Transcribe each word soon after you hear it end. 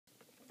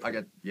I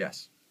got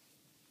yes.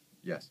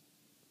 Yes.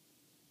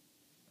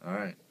 All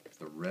right. It's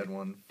the red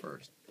one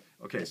first.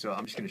 Okay, so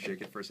I'm just going to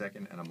shake it for a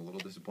second, and I'm a little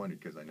disappointed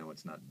because I know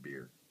it's not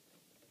beer.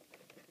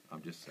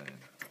 I'm just saying.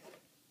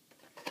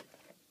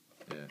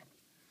 Yeah.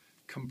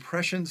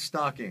 Compression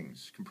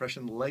stockings.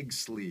 Compression leg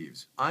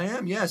sleeves. I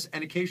am, yes.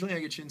 And occasionally I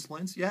get shin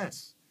splints.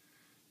 Yes.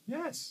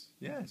 Yes.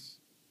 Yes.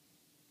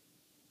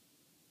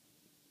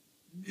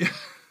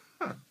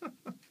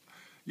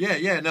 Yeah,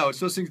 yeah, no, it's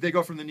those things, they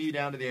go from the knee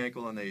down to the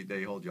ankle, and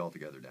they hold you all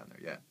together down there,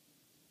 yeah.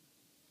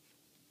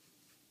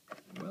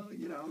 Well,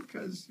 you know,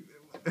 because...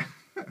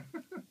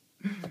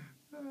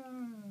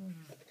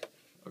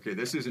 Okay,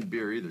 this isn't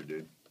beer either,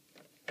 dude.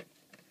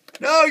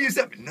 No, you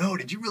sent me... No,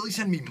 did you really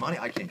send me money?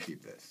 I can't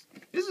keep this.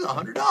 This is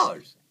 $100.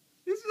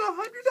 This is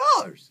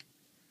 $100.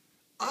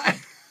 I...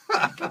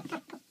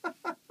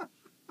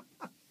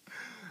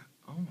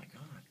 Oh, my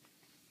God.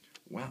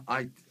 Wow,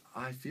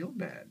 I feel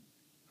bad.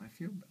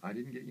 I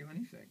didn't get you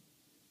anything.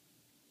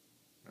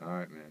 All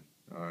right, man.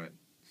 All right.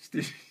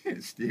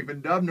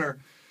 Stephen Dubner.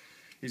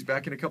 He's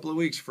back in a couple of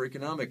weeks.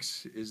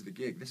 Freakonomics is the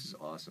gig. This is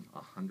awesome.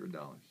 $100.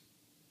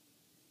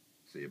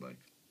 See you, buddy.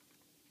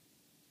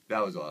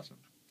 That was awesome.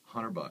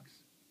 $100.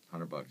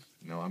 $100.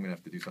 No, I'm gonna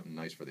have to do something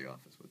nice for the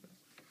office with this.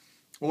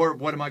 Or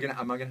what am I gonna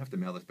have to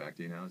mail this back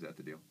to you now? Is that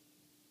the deal?